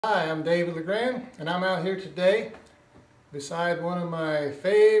Hi, I'm David LeGrand, and I'm out here today beside one of my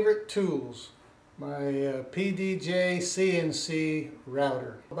favorite tools, my PDJ CNC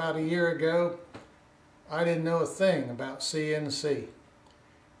router. About a year ago, I didn't know a thing about CNC,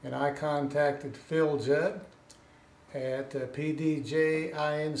 and I contacted Phil Judd at pdjinc.com,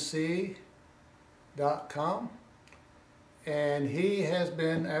 and he has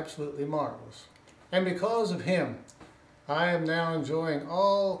been absolutely marvelous. And because of him, I am now enjoying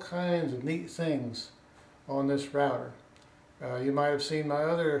all kinds of neat things on this router. You might have seen my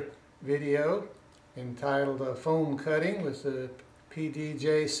other video entitled Foam Cutting with the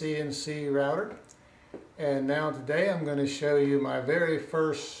PDJ CNC router. And now today I'm going to show you my very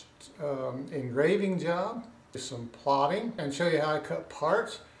first engraving job, some plotting, and show you how I cut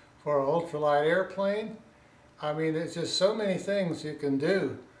parts for an ultralight airplane. I mean, there's just so many things you can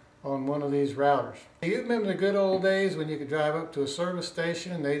do on one of these routers. You remember the good old days when you could drive up to a service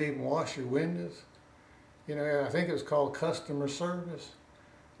station and they'd even wash your windows? You know, I think it was called customer service.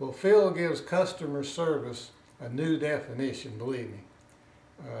 Well, Phil gives customer service a new definition, believe me.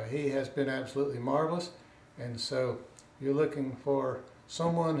 He has been absolutely marvelous, and so you're looking for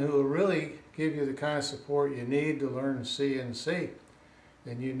someone who will really give you the kind of support you need to learn CNC,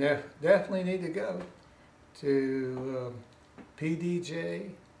 then you definitely need to go to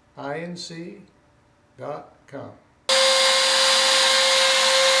pdjinc.com.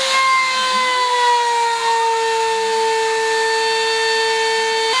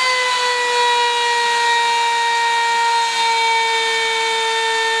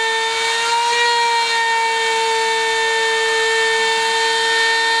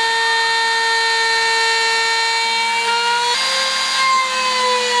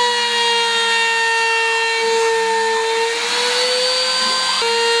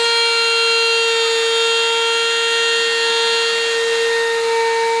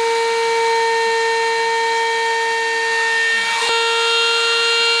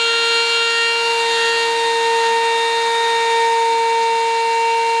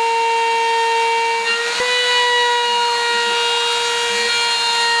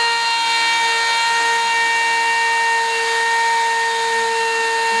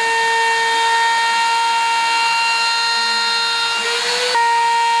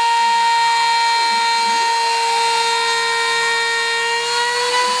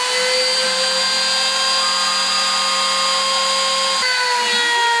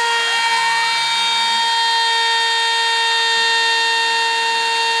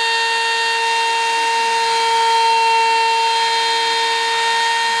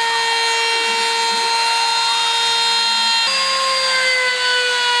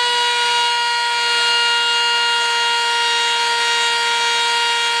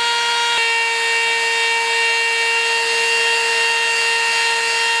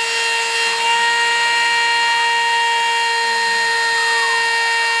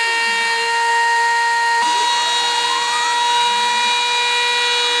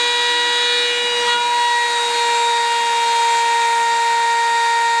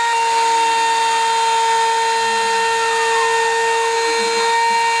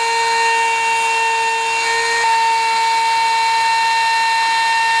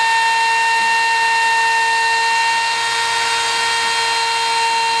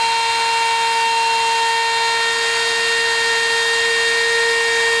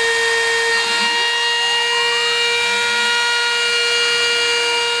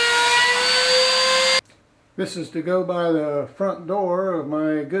 This is to go by the front door of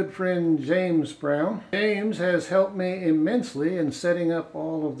my good friend James Brown. James has helped me immensely in setting up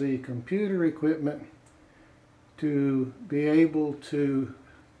all of the computer equipment to be able to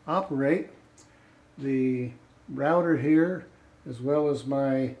operate the router here, as well as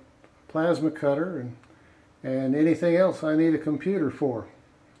my plasma cutter and anything else I need a computer for.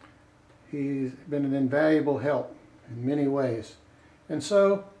 He's been an invaluable help in many ways. And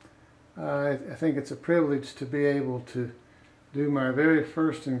so I think it's a privilege to be able to do my very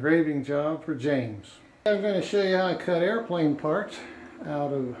first engraving job for James. I'm going to show you how I cut airplane parts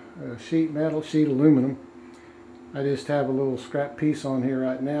out of sheet metal, sheet aluminum. I just have a little scrap piece on here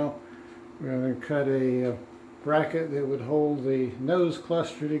right now. We're going to cut a bracket that would hold the nose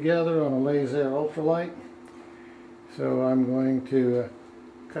cluster together on a laser ultralight. So I'm going to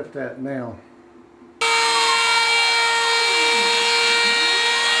cut that now.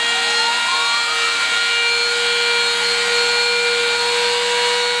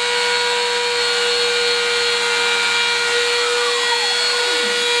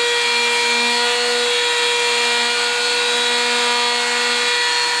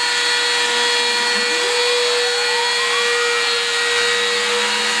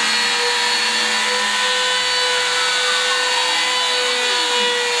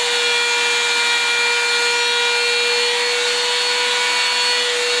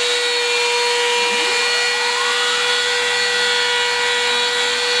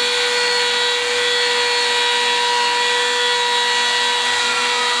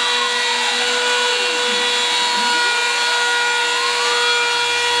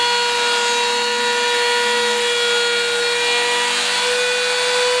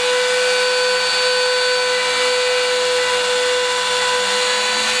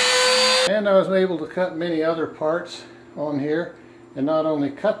 I was able to cut many other parts on here, and not only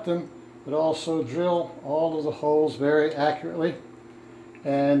cut them, but also drill all of the holes very accurately.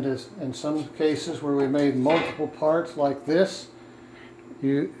 And in some cases where we made multiple parts like this,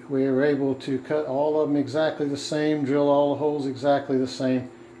 we were able to cut all of them exactly the same, drill all the holes exactly the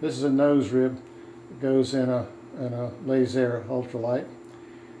same. This is a nose rib that goes in a laser ultralight.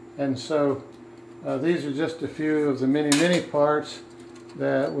 And so these are just a few of the many parts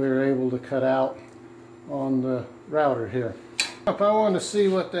that we were able to cut out on the router here. If I wanted to see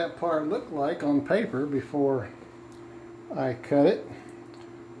what that part looked like on paper before I cut it,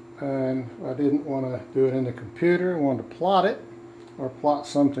 and I didn't want to do it in the computer, I wanted to plot it or plot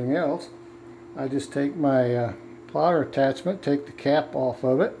something else, I just take my plotter attachment, take the cap off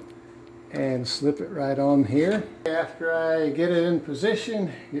of it, and slip it right on here. After I get it in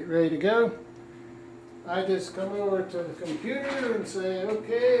position, get ready to go, I just come over to the computer and say,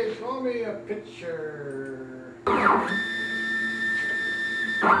 okay, draw me a picture.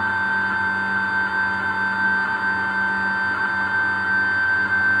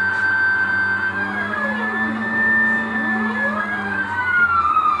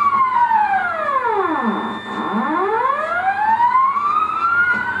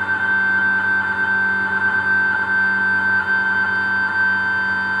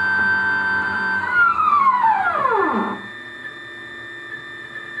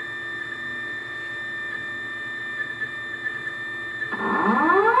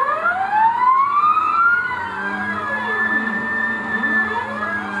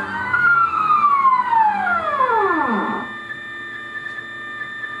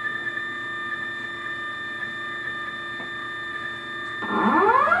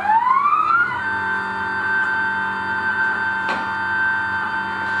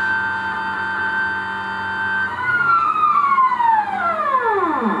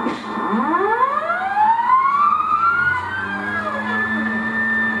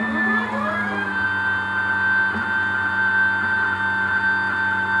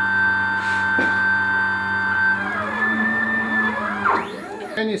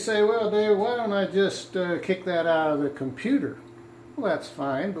 And you say, well, Dave, why don't I just kick that out of the computer? Well, that's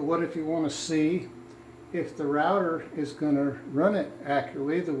fine, but what if you want to see if the router is going to run it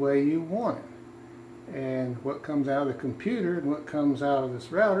accurately the way you want it? And what comes out of the computer and what comes out of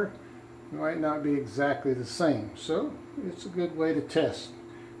this router might not be exactly the same. So it's a good way to test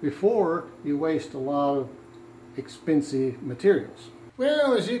before you waste a lot of expensive materials.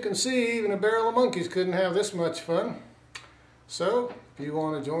 Well, as you can see, even a barrel of monkeys couldn't have this much fun. So, if you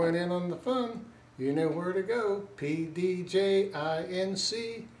want to join in on the fun, you know where to go, pdjinc.com.